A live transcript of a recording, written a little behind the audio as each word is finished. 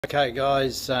Okay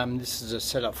guys, this is a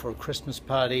setup for a Christmas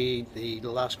party, the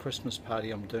last Christmas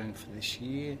party I'm doing for this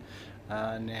year.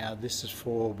 Now this is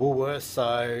for Woolworths,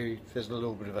 so there's a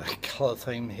little bit of a colour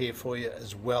theme here for you,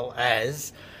 as well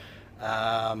as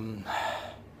the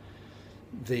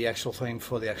actual theme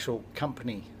for the actual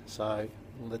company. So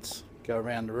let's go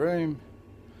around the room,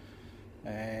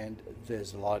 and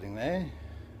there's the lighting there.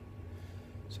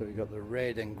 So we've got the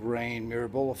red and green mirror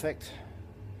ball effect.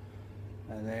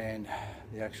 And then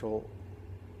the actual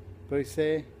booth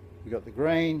there, we've got the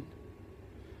green,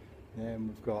 and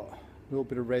we've got a little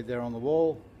bit of red there on the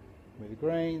wall with the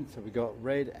green. So we've got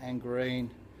red and green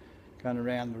going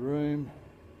around the room.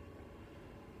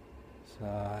 So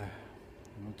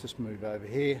we'll just move over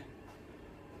here,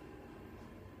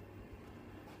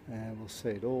 and we'll see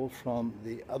it all from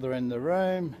the other end of the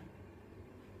room.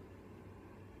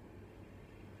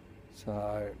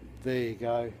 So there you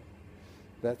go.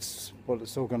 That's what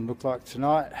it's all going to look like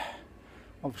tonight.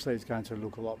 Obviously it's going to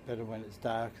look a lot better when it's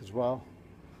dark as well.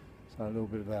 So a little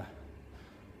bit of a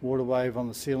water wave on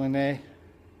the ceiling there.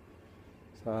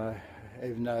 So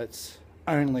even though it's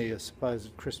only a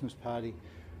supposed Christmas party,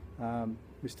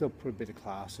 we still put a bit of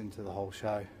class into the whole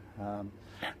show. And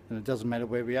it doesn't matter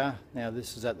where we are. Now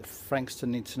this is at the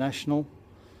Frankston International.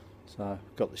 So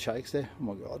I've got the shakes there. Oh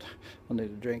my God, I need a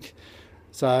drink.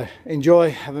 So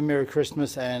enjoy, have a Merry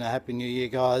Christmas and a Happy New Year,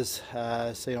 guys.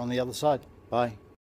 See you on the other side. Bye.